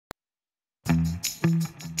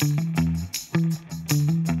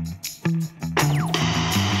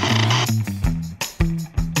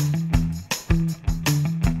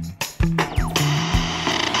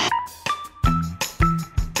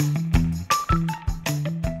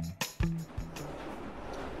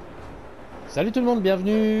Salut tout le monde,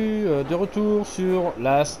 bienvenue de retour sur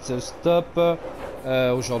Last Stop.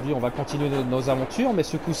 Aujourd'hui on va continuer nos aventures, mais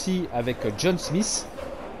ce coup-ci avec John Smith.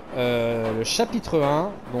 Le chapitre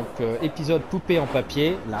 1, donc épisode poupée en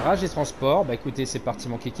papier, la rage des transports. Bah écoutez, c'est parti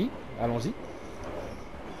mon kiki, allons-y.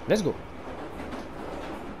 Let's go.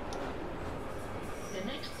 The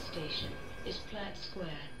next station is Platt Square.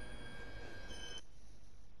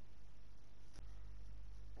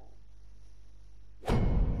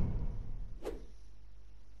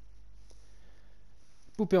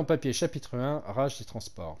 Poupée en papier, chapitre 1, rage des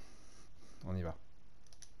transports. On y va.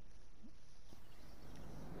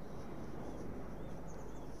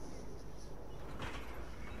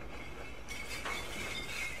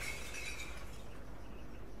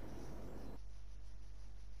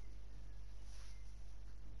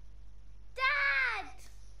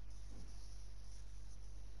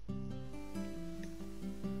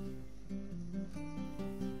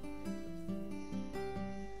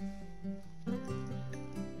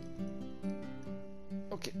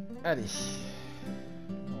 Ok, allez.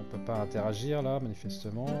 On peut pas interagir là,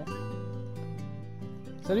 manifestement.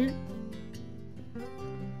 Salut.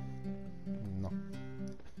 Non.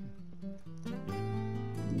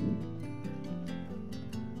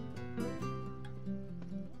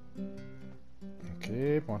 Ok,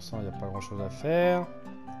 pour l'instant il n'y a pas grand chose à faire.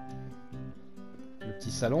 Le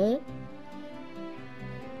petit salon.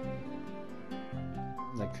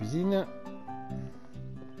 La cuisine.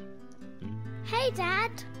 Hey,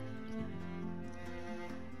 Dad.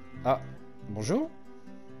 Ah, bonjour.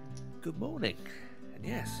 Good morning. And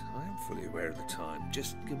yes, I am fully aware of the time.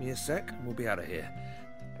 Just give me a sec and we'll be out of here.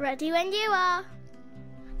 Ready when you are.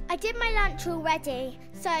 I did my lunch already,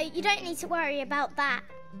 so you don't need to worry about that.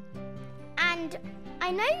 And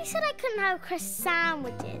I know you said I couldn't have crisp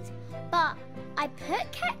sandwiches, but I put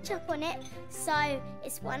ketchup on it, so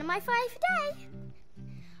it's one of my 5 a day.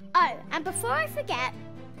 Oh, and before I forget,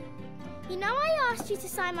 you know I asked you to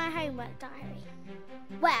sign my homework diary?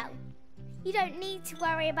 Well, you don't need to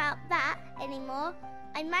worry about that anymore.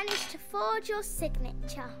 I managed to forge your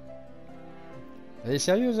signature. Elle est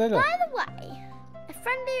sérieuse, elle? By the way, a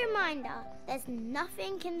friendly reminder, there's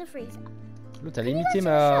nothing in the freezer. L'autre, elle a imité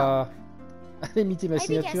ma... Elle a imité ma Maybe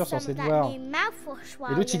get signature some sans of that devoir. new mouthwash Et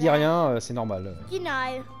while l'autre, il you're dit there. rien, c'est normal. You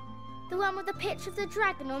know, the one with the picture of the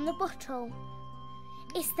dragon on the bottle.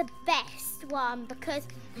 It's the best one because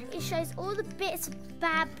it shows all the bits of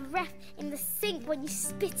bad breath in the sink when you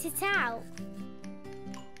spit it out.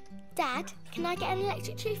 Dad, can I get an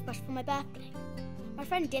electric toothbrush for my birthday? My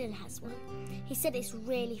friend Dylan has one. He said it's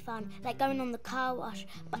really fun, like going on the car wash,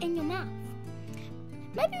 but in your mouth.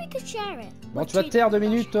 Maybe we could share it. Bon, with tu vas te taire 2 toothbrushes,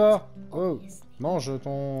 minutes, toi. Oh, obviously. mange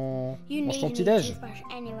ton You need a new petit-déj. toothbrush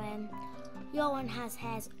anyway. Your one has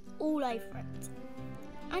hairs all over it.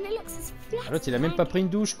 And it looks as flat L'autre, il a même pas pris une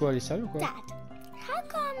douche, quoi. Il est sérieux, quoi. Dad, how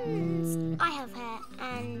comes I have hair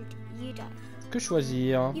and you don't? Que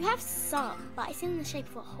choisir? You have some, but it's in the shape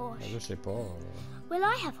of a horse. Je sais pas. Will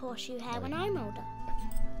I have horseshoe hair when I'm older?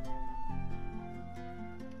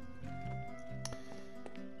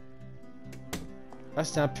 Ah,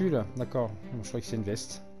 c'était un pull. D'accord. Bon, je croyais que c'est une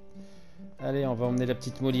veste. Allez, on va emmener la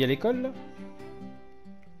petite Molly à l'école.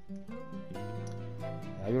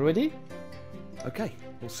 Are you ready? Okay,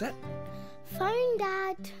 all set? Phone,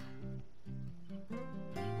 Dad.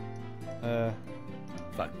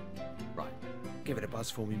 Phone. Right. Give it a buzz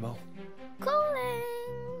for me, Mole. Calling.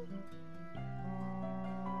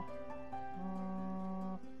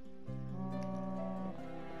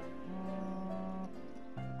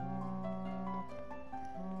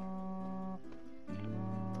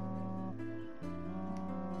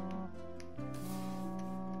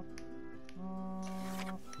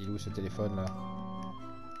 Il est où ce téléphone là?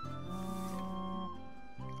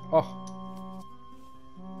 Oh!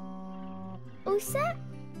 All set?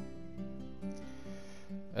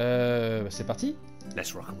 C'est parti?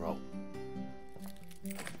 Let's rock and roll.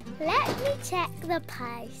 Let me check the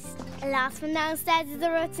post. Last one downstairs is the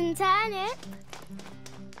rotten turnip.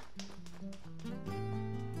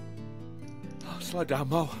 Oh, slow down,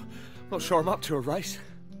 Mole. Not sure I'm up to a race.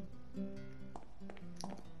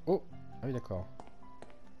 Oh! Ah oui, d'accord.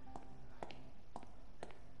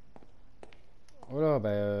 Oh là, bah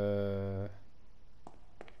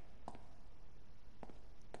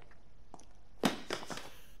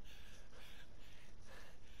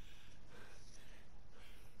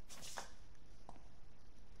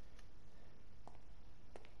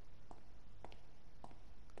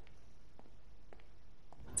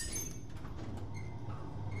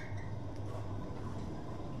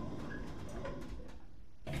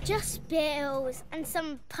Just bills and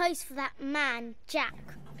some post for that man, Jack.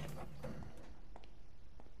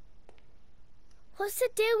 What's the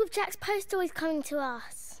deal with Jack's post always coming to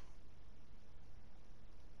us?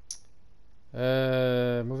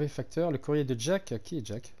 Mauvais facteur. Le courrier de Jack. Qui est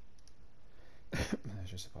Jack?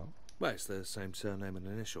 Je sais pas. Well, it's the same surname and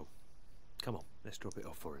initial. Come on, let's drop it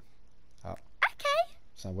off for him. Ah, Okay.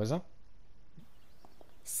 c'est un voisin.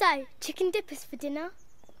 So, chicken dippers for dinner?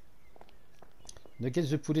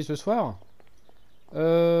 Nuggets de poulet ce soir?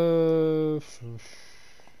 Une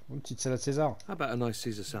petite salade César. How about a nice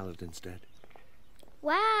Caesar salad instead?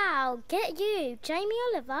 Wow, get you, Jamie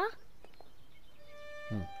Oliver.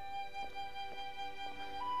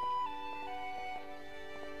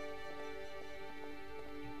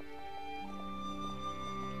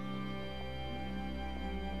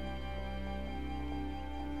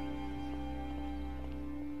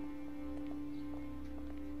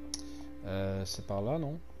 C'est par là,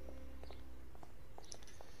 non?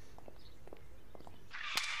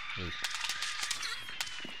 Oui.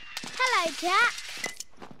 Hello, Jack.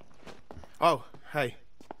 Oh, hey.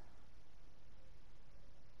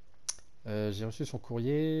 J'ai reçu son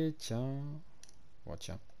courrier. Tiens. Oh,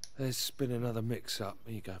 tiens. There's been another mix-up.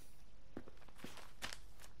 Here you go.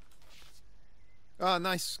 Oh,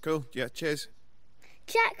 nice. Cool. Yeah, cheers.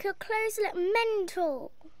 Jack, your clothes look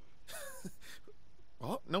mental.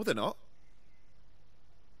 What? No, they're not.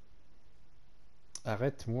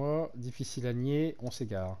 Arrête-moi. Difficile à nier. On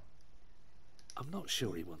s'égare. I'm not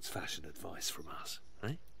sure he wants fashion advice from us,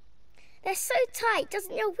 eh? They're so tight,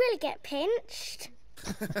 doesn't your will get pinched?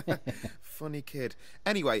 Funny kid.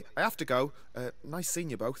 Anyway, I have to go. Nice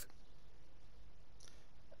seeing you both.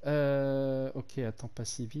 Ok, attends, pas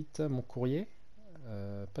si vite. Mon courrier.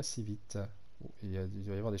 Pas si vite. Oh, il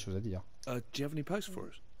doit y avoir des choses à dire. Do you have any post for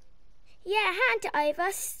us? Yeah, hand it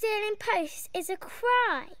over. Stealing posts is a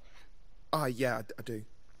crime. Ah, yeah, I do.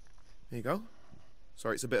 Here you go.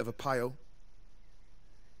 Sorry, it's a bit of a pile.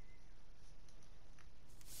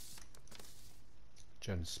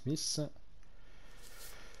 John Smith.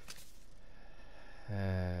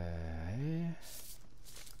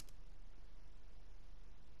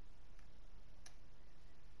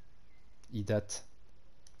 Il date.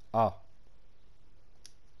 Ah.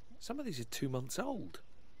 Some of these are 2 months old.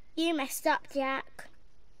 You messed up, Jack.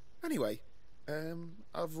 Anyway,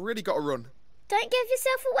 I've really got to run. Don't give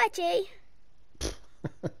yourself a wedgie.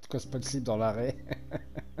 Tu casses pas le slip dans l'arrêt.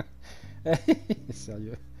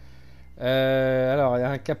 Sérieux. Alors, il y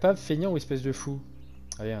a un capable, feignant ou espèce de fou?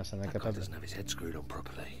 Rien, c'est un That guy incapable. doesn't have his head screwed on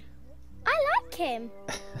properly. I like him.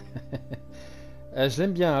 Je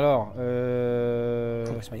l'aime bien, alors.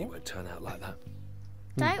 Promise me you won't turn out like that.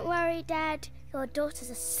 Don't worry, Dad. Your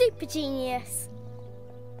daughter's a super genius.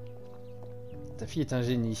 Ta fille est un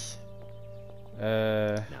génie.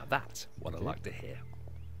 Now that's what I like to hear.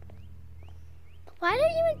 Why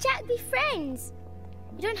don't you and Jack be friends?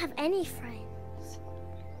 You don't have any friends.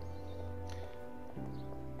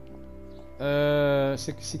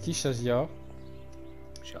 C'est qui Shazia?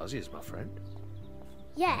 Shazi is my friend.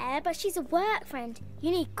 Yeah, but she's a work friend. You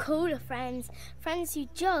need cooler friends. Friends who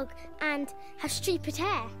jog and have stupid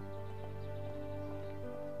hair.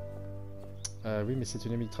 Oui, mais c'est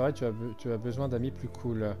une amie de travail, tu as besoin d'amis plus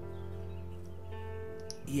cool.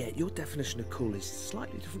 Yeah, your definition of cool is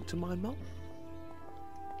slightly different to my mum.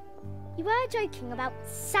 You were joking about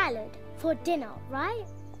salad for dinner, right?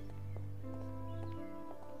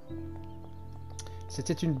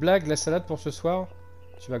 C'était une blague, la salade pour ce soir?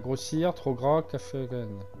 Tu vas grossir, trop gras, café...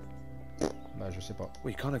 Bah, je sais pas.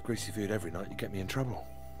 Well, you can't have greasy food every night, you get me in trouble.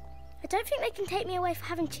 I don't think they can take me away for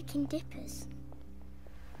having chicken dippers.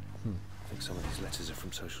 I think some of these letters are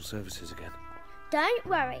from social services again. Don't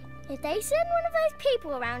worry. If they send one of those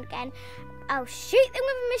people around again, I'll shoot them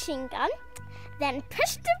with a machine gun, then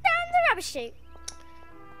push them down the rubbish chute.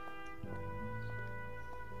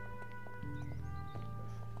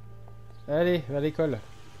 Allez, va à l'école.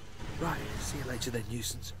 Right, see you later then,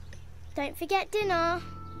 nuisance. Don't forget dinner.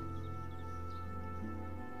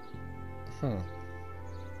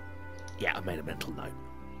 Yeah, I made a mental note.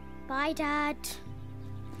 Bye, Dad.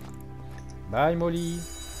 Bye, Molly.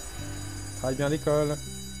 Travaille bien à l'école.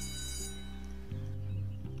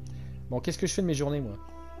 Bon, qu'est-ce que je fais de mes journées, moi?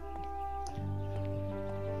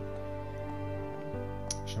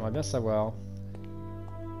 J'aimerais bien savoir.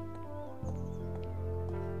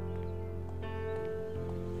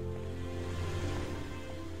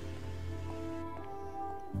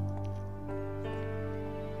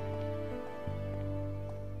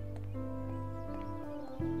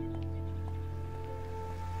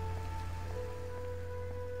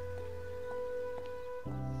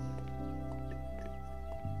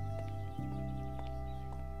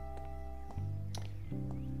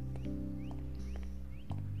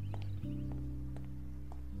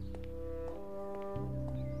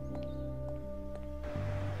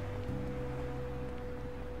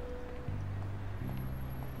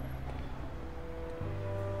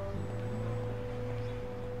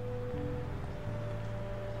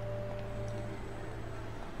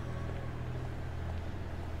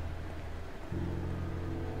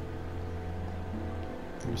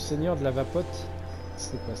 seigneur de la vapote.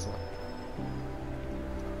 C'est pas ça.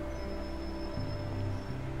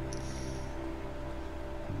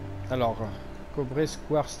 Alors, Cobre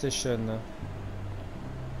Square Station.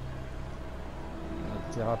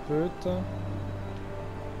 Un thérapeute.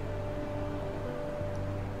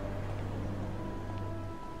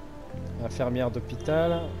 Infirmière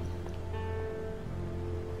d'hôpital.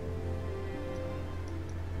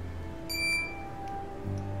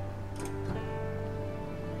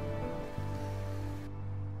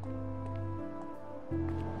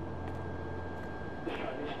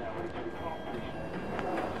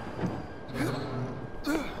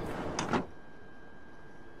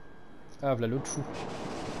 Ah, voilà l'autre fou.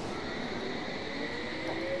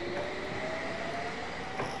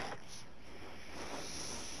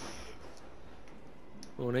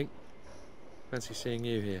 Morning. Fancy seeing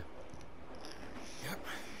you here.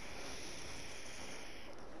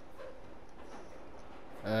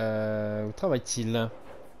 Où travaille-t-il?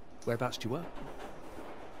 Whereabouts do you work?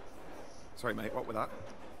 Sorry, mate, what was that?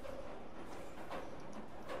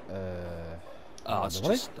 I was demandé?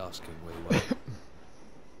 just asking where you work.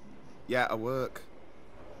 Yeah, I work.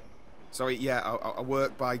 Sorry, yeah, I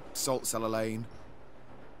work by Salt Cellar Lane.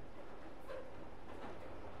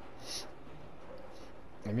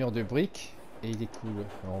 Un mur de briques et il est cool.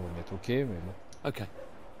 Non, on va mettre OK, mais bon. Okay,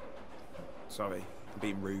 Sorry, I'm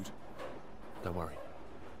being rude. don't worry.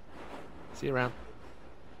 See you around.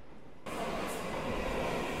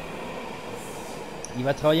 Il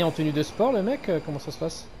va travailler en tenue de sport, le mec? Comment ça se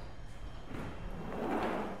passe?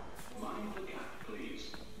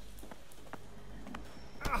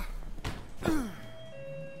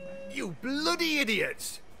 You bloody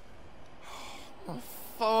idiots! My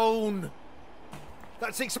phone!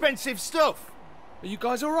 That's expensive stuff! Are you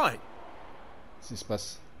guys all right? Qu'est-ce qui se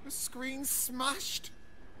passe? The screen's smashed.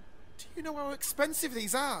 Do you know how expensive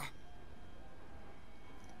these are?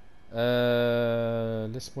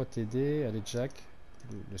 Laisse-moi t'aider. Allez, Jack.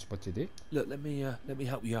 Laisse-moi t'aider. Look, let me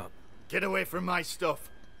help you up. Get away from my stuff,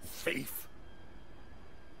 thief!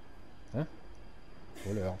 Hein?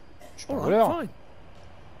 Voleur. Je suis pas All un right, voleur. fine.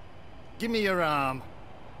 Give me your arm.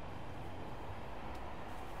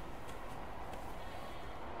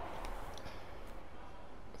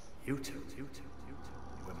 You two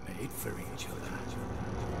were made for each other.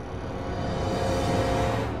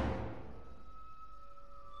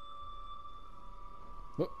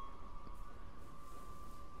 Oh.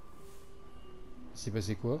 Il s'est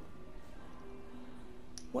passé quoi?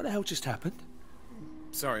 What the hell just happened?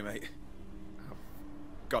 Sorry, mate.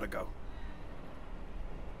 I've gotta go.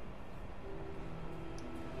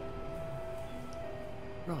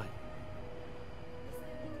 Right.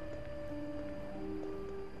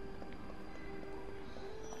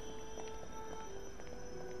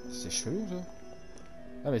 C'est chelou ça.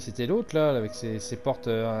 Ah mais c'était l'autre là, avec ses portes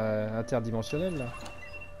interdimensionnelles là.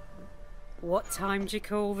 What time do you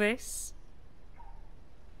call this?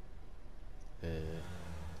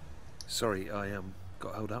 Sorry, I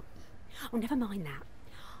got held up. Oh, never mind that.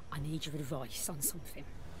 I need your advice on something.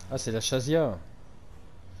 Ah c'est la Shazia.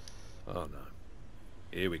 Oh no.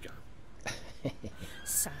 Here we go.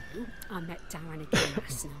 So, I met Darren again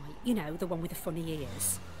last night. You know, the one with the funny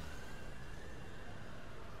ears.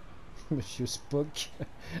 Monsieur Spock.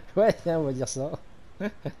 Ouais, tiens, on va dire ça.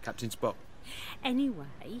 Captain Spock.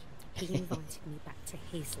 Anyway, he invited me back to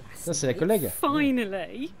his last Ça c'est la night. collègue.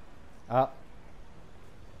 Finally. Ah,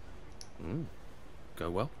 Go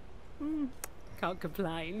well. Can't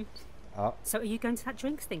complain. ah. So, are you going to that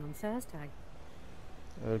drinks thing on Thursday?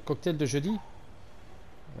 Le cocktail de jeudi.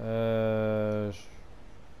 Je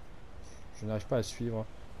n'arrive pas à suivre.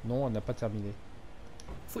 Non, on n'a pas terminé.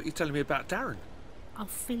 Thought you were telling me about Darren. I'll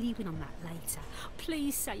fill you in on that later.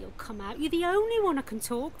 Please say you'll come out. You're the only one I can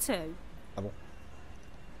talk to. Ah bon.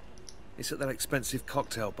 It's at that expensive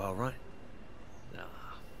cocktail bar, right? Nah,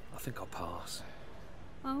 I think I'll pass.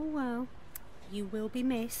 Oh well, you will be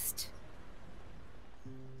missed.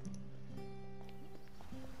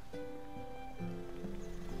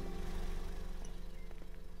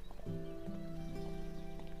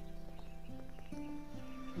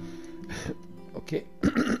 Ok.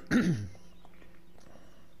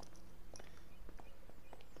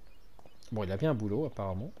 Bon, il a bien un boulot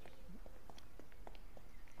apparemment.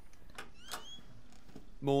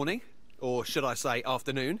 Morning, or should I say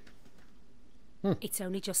afternoon. It's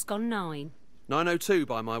only just gone 9. 9:02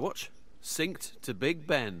 by my watch. Synced to Big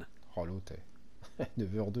Ben. Oh l'autre.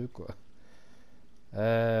 9h02 quoi.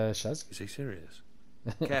 Chaz. Is he serious?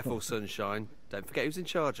 Careful, sunshine. Don't forget who's in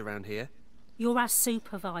charge around here. You're our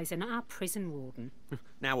supervisor, not our prison warden.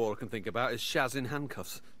 Now all I can think about is Shaz in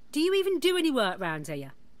handcuffs. Do you even do any work round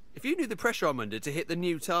here? If you knew the pressure I'm under to hit the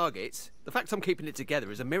new targets, the fact I'm keeping it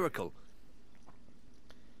together is a miracle.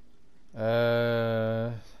 We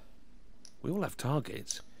all have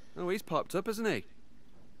targets. Oh, he's piped up, hasn't he?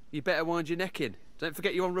 You better wind your neck in. Don't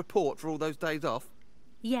forget you're on report for all those days off.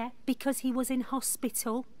 Yeah, because he was in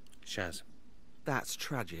hospital. Shaz, That's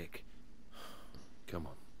tragic. come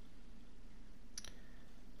on.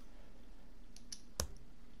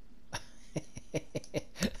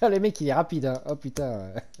 Ah, le mec il est rapide, hein. Oh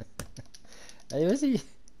putain. Allez, vas-y.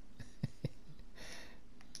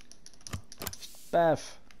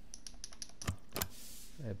 Paf.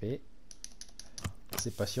 Eh ben,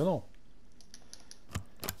 c'est passionnant.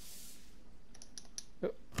 Oh.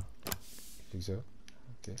 Qu'est-ce que ça?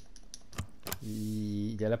 Ok.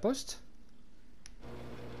 Il est à la poste?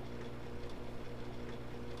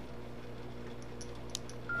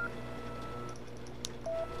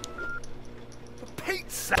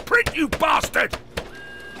 Pizza print, you bastard!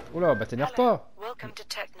 Oula, bah t'énerve Hello, pas. welcome to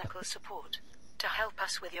technical support. To help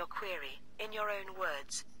us with your query, in your own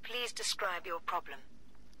words, please describe your problem.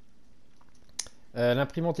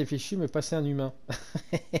 L'imprimante est fichue, me passer un humain.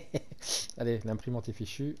 Allez, l'imprimante est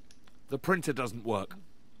fichue. The printer doesn't work.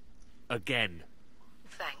 Again.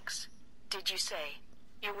 Thanks. Did you say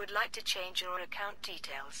you would like to change your account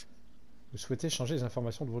details? Vous souhaitez changer les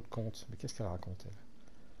informations de votre compte. Mais qu'est-ce qu'elle raconte,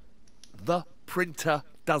 elle? The printer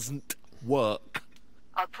doesn't work.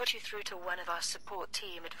 I'll put you through to one of our support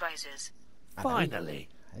team advisors. Ah, bah oui. Finally.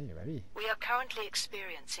 Allez, bah oui. We are currently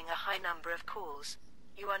experiencing a high number of calls.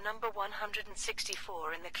 You are number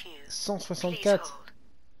 164 in the queue. Please 164. hold.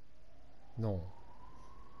 Non.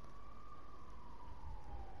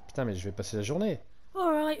 Putain, mais je vais passer la journée.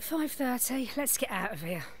 All right, 5:30. Let's get out of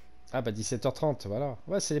here. Ah bah 17h30, voilà.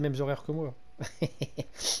 Ouais, c'est les mêmes horaires que moi. Moi,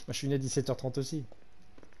 je suis né à 17h30 aussi.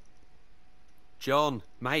 John,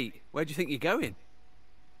 mate, where do you think you're going?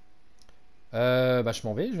 Bah je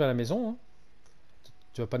m'en vais, je vais à la maison. Hein.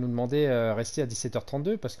 Tu vas pas nous demander rester à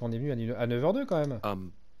 17h32 parce qu'on est venu à 9h02 quand même.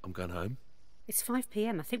 I'm going home. It's 5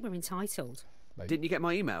 p.m. I think we're entitled. Bah, Didn't you get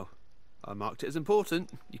my email? I marked it as important.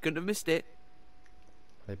 You couldn't have missed it.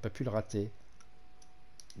 on n'avait pas pu le rater.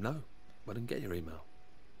 No, I didn't get your email.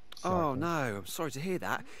 Oh, no, I'm sorry to hear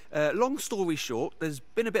that. Long story short, there's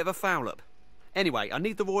been a bit of a foul-up. Anyway, I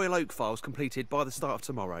need the Royal Oak files completed by the start of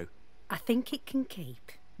tomorrow. I think it can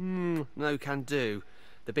keep. No can do.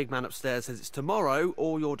 The big man upstairs says it's tomorrow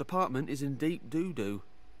or your department is in deep doo-doo.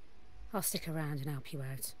 I'll stick around and help you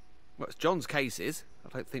out. Well, it's John's cases. I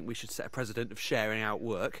don't think we should set a precedent of sharing out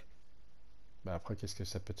work. Bah après, qu'est-ce que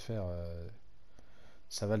ça peut te faire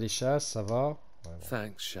Ça va les chasses, ça va. Ouais, bon.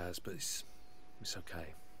 Thanks, Shaz, but it's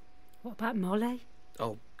okay. What about Molly?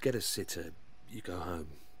 I'll get a sitter. You go home.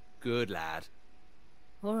 Good lad.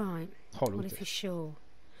 All right. Oh, Well, look. if you're sure,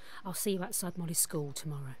 I'll see you outside Molly's school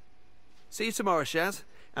tomorrow. See you tomorrow, Shaz.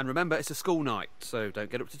 And remember, it's a school night, so don't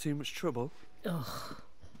get up to too much trouble. Ugh.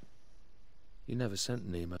 You never sent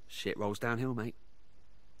an email. Shit rolls downhill, mate.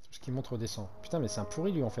 Tout ce qui montre redescend. Putain, mais c'est un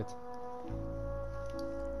pourri lui en fait.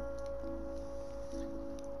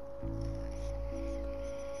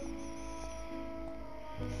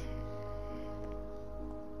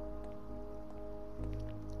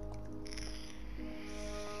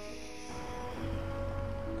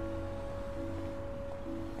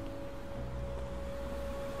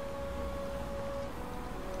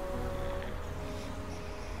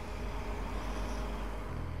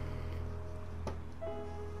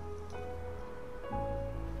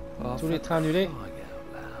 Tous les trains annulés.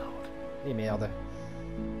 Et merde.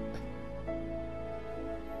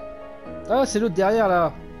 Ah, c'est l'autre derrière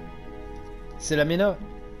là. C'est la Ména.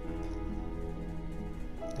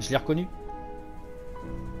 Je l'ai reconnu.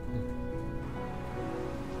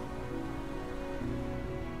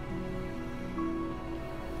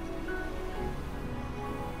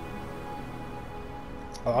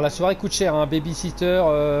 Alors la soirée coûte cher, un babysitter,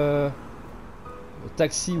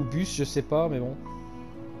 taxi ou bus, je sais pas, mais bon.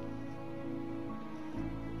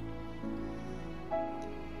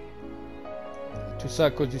 Tout ça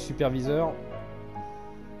à cause du superviseur.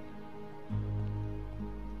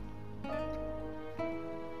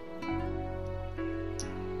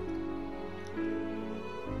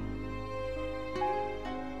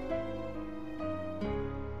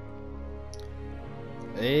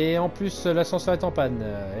 Et en plus l'ascenseur est en panne.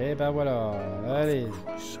 Et ben voilà. Allez.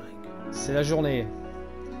 C'est la journée.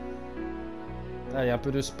 Allez, un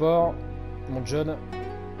peu de sport. Mon John.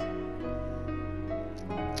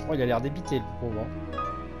 Oh, il a l'air débité, le pauvre.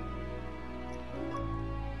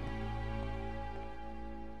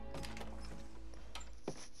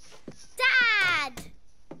 Dad!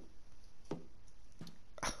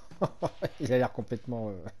 Il a l'air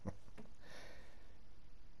complètement...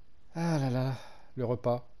 le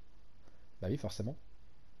repas. Bah oui, forcément.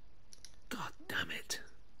 God damn it.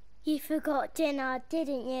 You forgot dinner,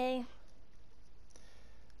 didn't you?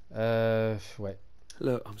 Ouais.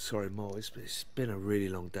 Look, I'm sorry, Mo. It's been a really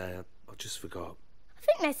long day. I just forgot. I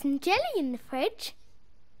think there's some jelly in the fridge.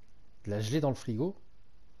 De la gelée dans le frigo.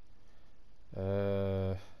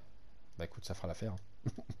 Bah écoute, ça fera l'affaire.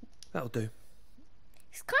 That'll do.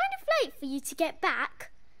 It's kind of late for you to get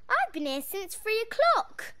back. I've been here since 3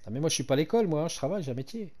 o'clock. Ah, mais moi je suis pas à l'école, moi, hein, je travaille, j'ai un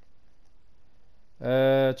métier.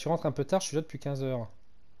 Tu rentres un peu tard, je suis là depuis 15 heures.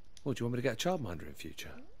 Oh, do you want me to get a childminder in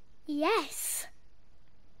future? Yes.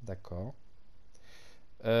 D'accord.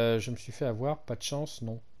 Je me suis fait avoir, pas de chance,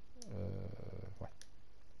 non. Ouais.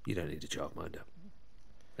 You don't need a childminder.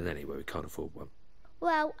 And anyway, we can't afford one.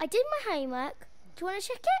 Well, I did my homework. Do you want to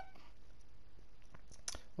check it?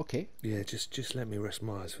 Ok. Yeah, just let me rest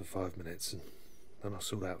my eyes for 5 minutes, and then I'll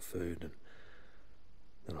sort out food, and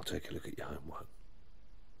then I'll take a look at your homework.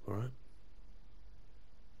 All right?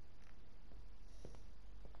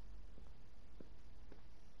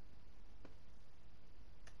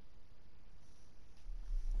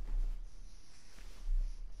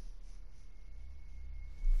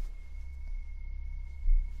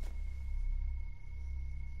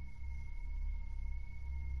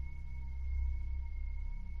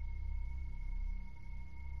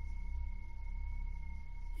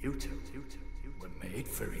 You two were made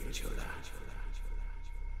for each other.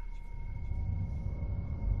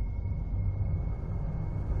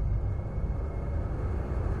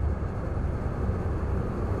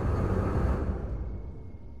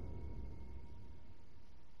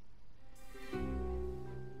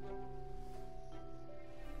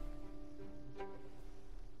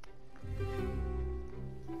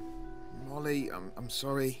 Molly, I'm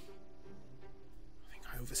sorry. I think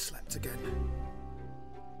I overslept again.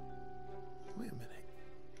 Wait a minute.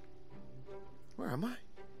 Where am I?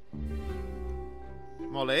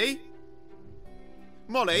 Molly?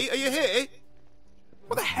 Molly, are you here?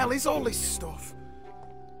 What the hell is all this stuff?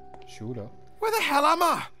 Je suis où là? Where the hell am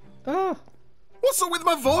I? Ah! What's up with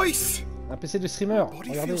my voice? Un PC de streamer. Body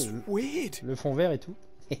Regardez, feels weird. le fond vert et tout.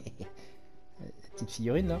 Petite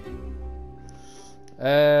figurine là.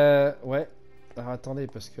 Ouais. Alors attendez,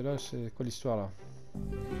 parce que là, c'est quoi l'histoire là?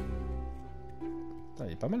 Putain,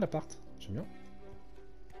 il est pas mal l'appart. J'aime bien.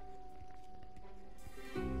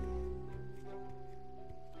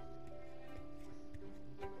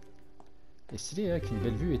 Il est stylé, hein, avec une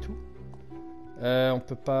belle vue et tout. On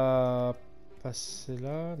peut pas passer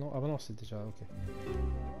là. Non, ah bah non, c'est déjà ok.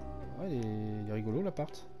 Ah, il est rigolo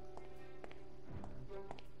l'appart.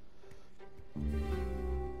 On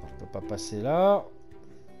peut pas passer là.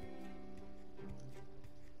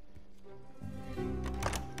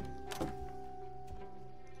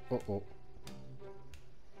 Oh oh.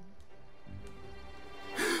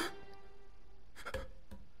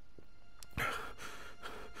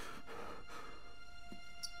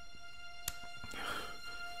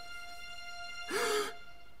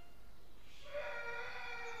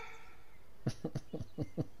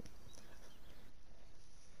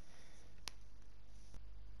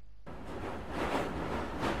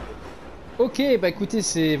 Ok, bah écoutez,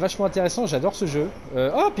 c'est vachement intéressant, j'adore ce jeu.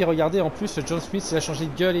 Oh, puis regardez, en plus, John Smith, il a changé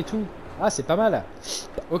de gueule et tout. Ah, c'est pas mal.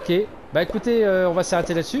 Ok, bah écoutez, on va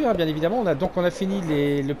s'arrêter là-dessus, hein, bien évidemment. On a fini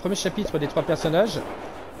le premier chapitre des 3 personnages.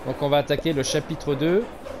 Donc on va attaquer le chapitre 2.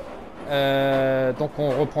 Donc on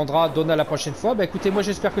reprendra Donna la prochaine fois. Bah écoutez, moi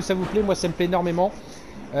j'espère que ça vous plaît, moi ça me plaît énormément.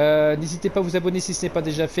 N'hésitez pas à vous abonner si ce n'est pas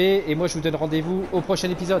déjà fait. Et moi je vous donne rendez-vous au prochain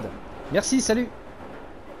épisode. Merci, salut!